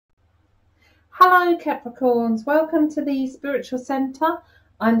Hello Capricorns, welcome to the Spiritual Centre.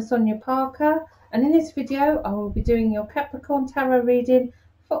 I'm Sonia Parker, and in this video I will be doing your Capricorn Tarot reading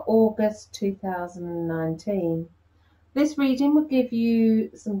for August 2019. This reading will give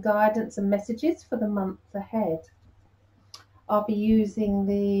you some guidance and messages for the month ahead. I'll be using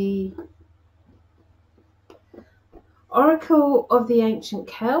the Oracle of the Ancient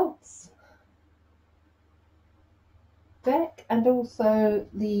Celts deck and also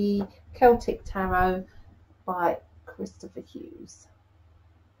the Celtic Tarot by Christopher Hughes.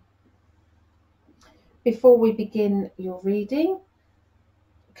 Before we begin your reading,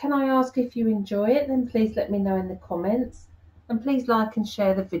 can I ask if you enjoy it? Then please let me know in the comments, and please like and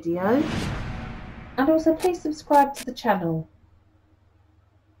share the video, and also please subscribe to the channel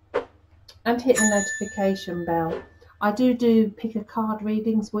and hit the notification bell. I do pick a card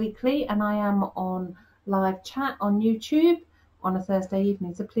readings weekly, and I am on live chat on YouTube on a Thursday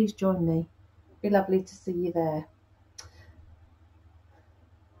evening, so please join me. It'd be lovely to see you there.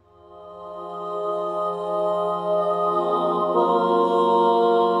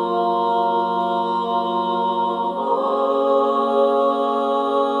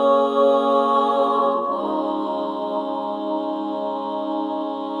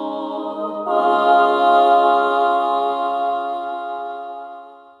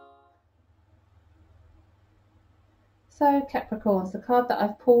 So Capricorns, the card that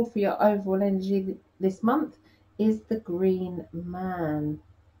I've pulled for your overall energy this month is the Green Man.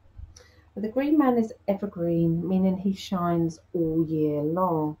 The Green Man is evergreen, meaning he shines all year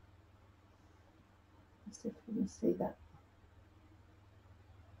long. Let's see if we can see that.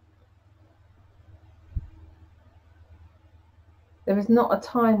 There is not a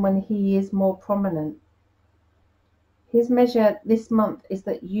time when he is more prominent. His measure this month is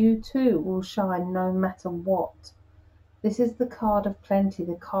that you too will shine no matter what. This is the card of plenty,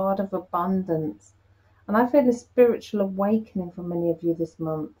 the card of abundance. And I feel a spiritual awakening for many of you this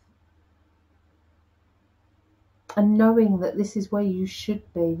month. And knowing that this is where you should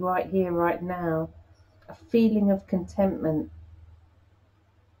be, right here, right now. A feeling of contentment.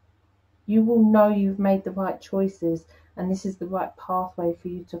 You will know you've made the right choices, and this is the right pathway for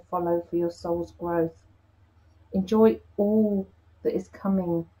you to follow for your soul's growth. Enjoy all that is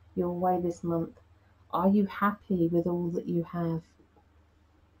coming your way this month. Are you happy with all that you have?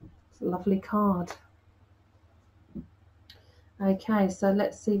 It's a lovely card. Okay, so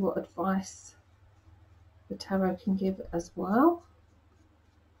let's see what advice the tarot can give as well.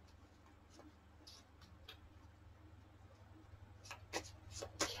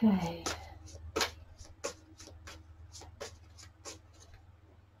 Okay.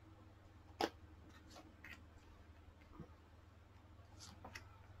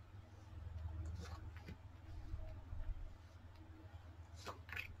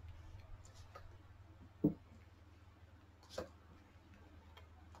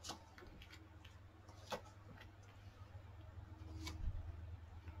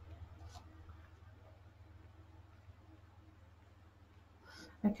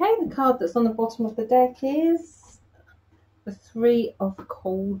 Okay, the card that's on the bottom of the deck is the Three of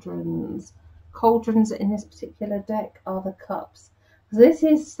Cauldrons. Cauldrons in this particular deck are the cups. This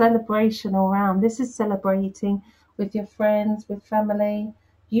is celebration all round. This is celebrating with your friends, with family.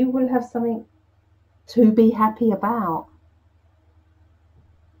 You will have something to be happy about.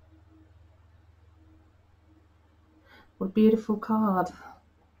 What a beautiful card.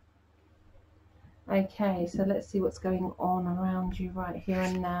 Okay, so let's see what's going on around you right here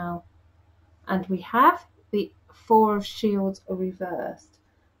and now. And we have the Four of Shields reversed.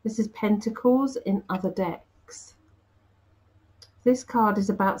 This is Pentacles in other decks. This card is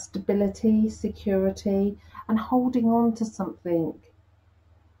about stability, security, and holding on to something.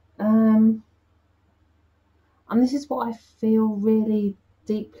 And this is what I feel really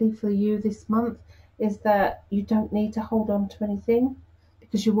deeply for you this month, is that you don't need to hold on to anything,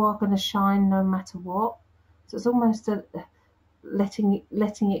 because you are going to shine no matter what. So it's almost letting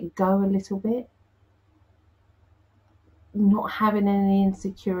it go a little bit. Not having any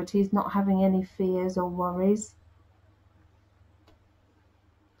insecurities, not having any fears or worries.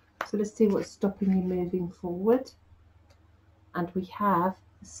 So let's see what's stopping you moving forward. And we have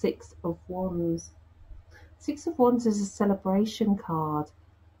the Six of Wands. Six of Wands is a celebration card.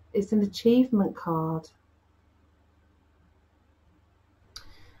 It's an achievement card.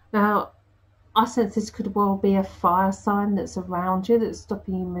 Now, I sense this could well be a fire sign that's around you that's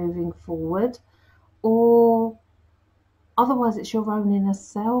stopping you moving forward, or otherwise it's your own inner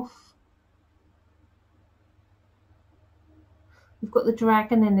self. We've got the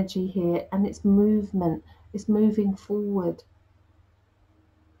dragon energy here, and it's movement, it's moving forward.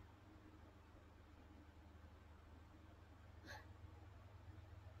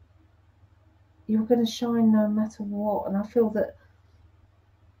 you're going to shine no matter what. And I feel that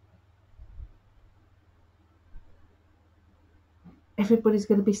everybody's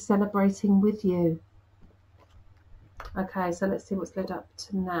going to be celebrating with you. Okay, so let's see what's led up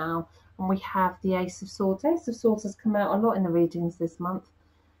to now. And we have the Ace of Swords. Ace of Swords has come out a lot in the readings this month.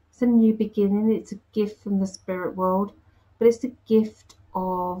 It's a new beginning. It's a gift from the spirit world, but it's a gift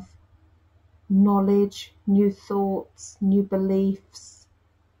of knowledge, new thoughts, new beliefs,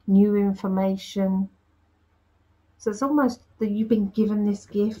 new information. So it's almost that you've been given this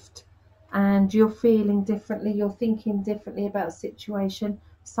gift and you're feeling differently, you're thinking differently about a situation.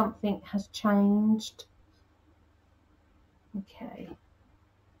 Something has changed. Okay.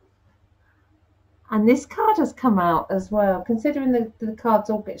 And this card has come out as well. Considering the cards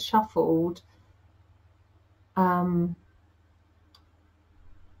all get shuffled and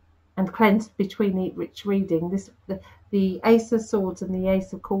cleansed between each reading, the Ace of Swords and the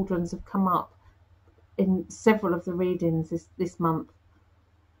Ace of Cauldrons have come up in several of the readings this month.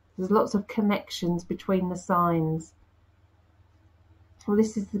 There's lots of connections between the signs. Well,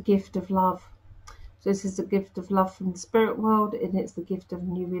 this is the gift of love. So this is the gift of love from the spirit world, and it's the gift of a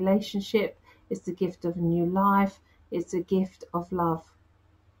new relationship. It's the gift of a new life. It's a gift of love,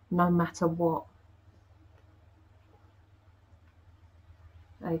 no matter what.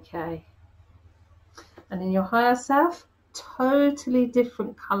 Okay. And in your higher self, totally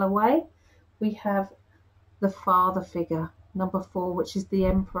different colorway, we have the father figure, number 4, which is the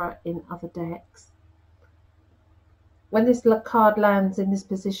Emperor in other decks. When this card lands in this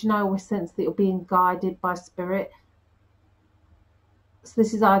position, I always sense that you're being guided by spirit. So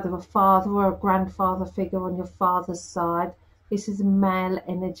this is either a father or a grandfather figure on your father's side. This is a male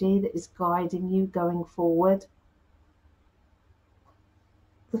energy that is guiding you going forward.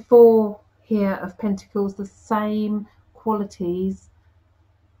 The 4 here of Pentacles, the same qualities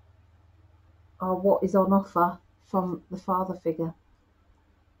are what is on offer from the father figure.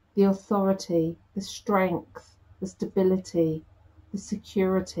 The authority, the strength, the stability, the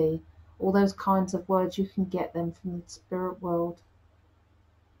security, all those kinds of words, you can get them from the spirit world.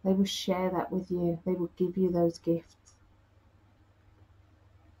 They will share that with you. They will give you those gifts.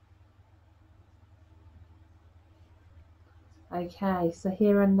 Okay, so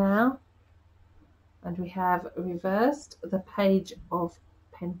here and now, and we have reversed the Page of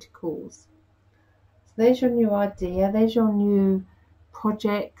Pentacles. So there's your new idea, there's your new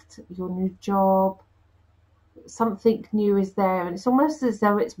project, your new job. Something new is there, and it's almost as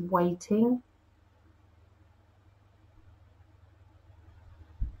though it's waiting.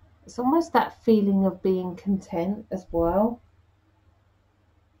 It's almost that feeling of being content as well.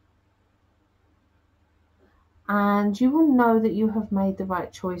 And you will know that you have made the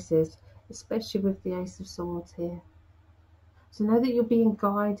right choices, especially with the Ace of Swords here. So know that you're being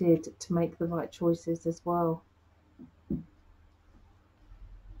guided to make the right choices as well.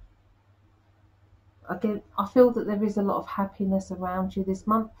 Again, I feel that there is a lot of happiness around you this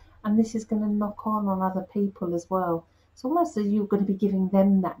month, and this is going to knock on other people as well. It's almost as you're going to be giving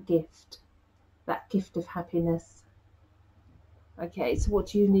them that gift of happiness. Okay, so what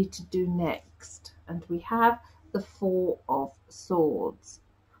do you need to do next? And we have the 4 of Swords.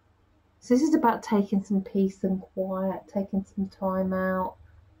 So this is about taking some peace and quiet, taking some time out,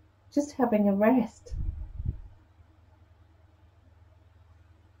 just having a rest.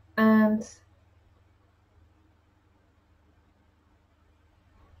 And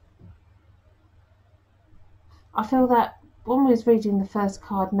I feel that when we was reading the first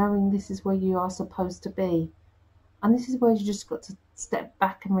card, knowing this is where you are supposed to be, and this is where you just got to step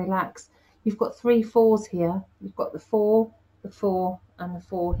back and relax. You've got 3 4s here. You've got the 4, the 4, and the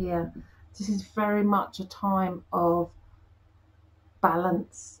 4 here. This is very much a time of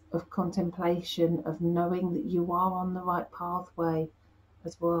balance, of contemplation, of knowing that you are on the right pathway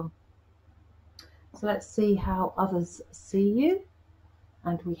as well. So let's see how others see you.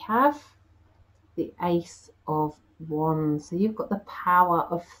 And we have the Ace of Wands. So you've got the power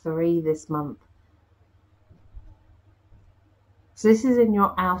of 3 this month. So this is in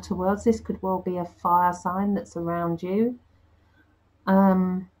your outer worlds. This could well be a fire sign that's around you.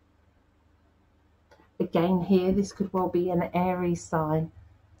 Again here, this could well be an Aries sign.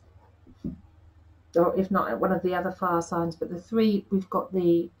 Or if not, one of the other fire signs. But the 3, we've got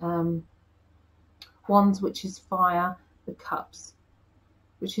the Wands, which is fire, the Cups,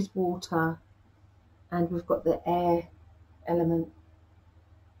 which is water, and we've got the air element.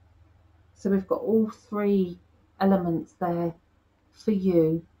 So we've got all 3 elements there for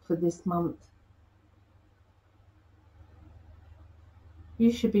you for this month.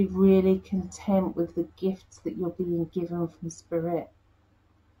 You should be really content with the gifts that you're being given from Spirit.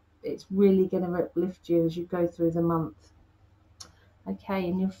 it's really going to uplift you as you go through the month. Okay,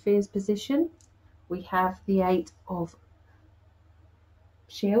 in your fears position, we have the 8 of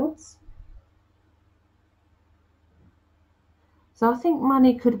Shields. So I think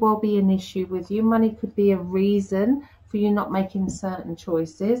money could well be an issue with you. Money could be a reason for you not making certain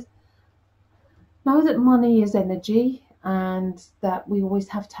choices. Know that money is energy, and that we always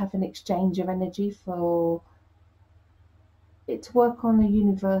have to have an exchange of energy for it to work on a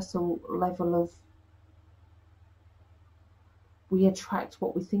universal level of we attract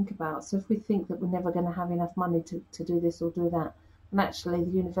what we think about. So if we think that we're never going to have enough money to do this or do that, and actually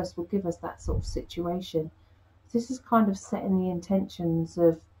the universe will give us that sort of situation. This is kind of setting the intentions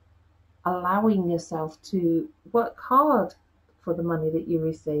of allowing yourself to work hard for the money that you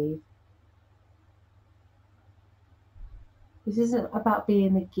receive. This isn't about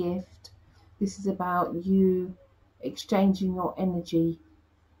being a gift. This is about you exchanging your energy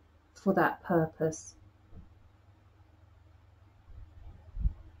for that purpose.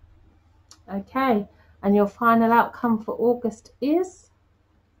 Okay, and your final outcome for August is,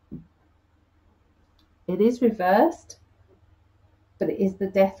 it is reversed, but it is the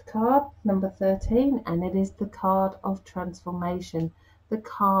Death card, number 13, and it is the card of transformation, the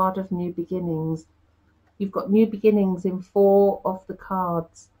card of new beginnings. You've got new beginnings in 4 of the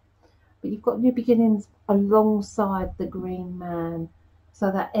cards, but you've got new beginnings alongside the green man,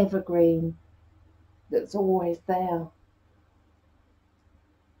 so that evergreen that's always there.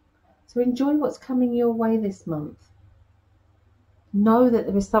 So enjoy what's coming your way this month. Know that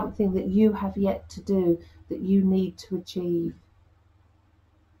there is something that you have yet to do, that you need to achieve.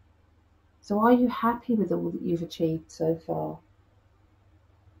 So are you happy with all that you've achieved so far?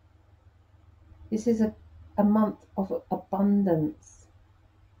 This is a month of abundance.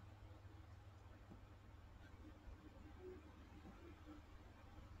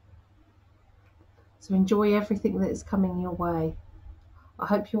 So enjoy everything that is coming your way. I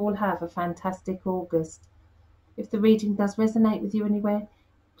hope you all have a fantastic August. If the reading does resonate with you anywhere,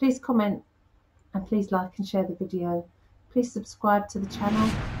 please comment, and please like and share the video. Please subscribe to the channel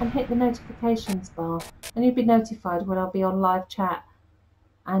and hit the notifications bar, and you'll be notified when I'll be on live chat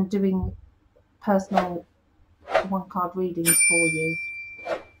and doing personal one-card readings for you.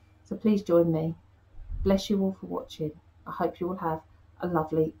 So please join me. Bless you all for watching. I hope you all have a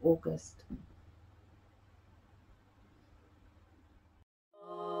lovely August.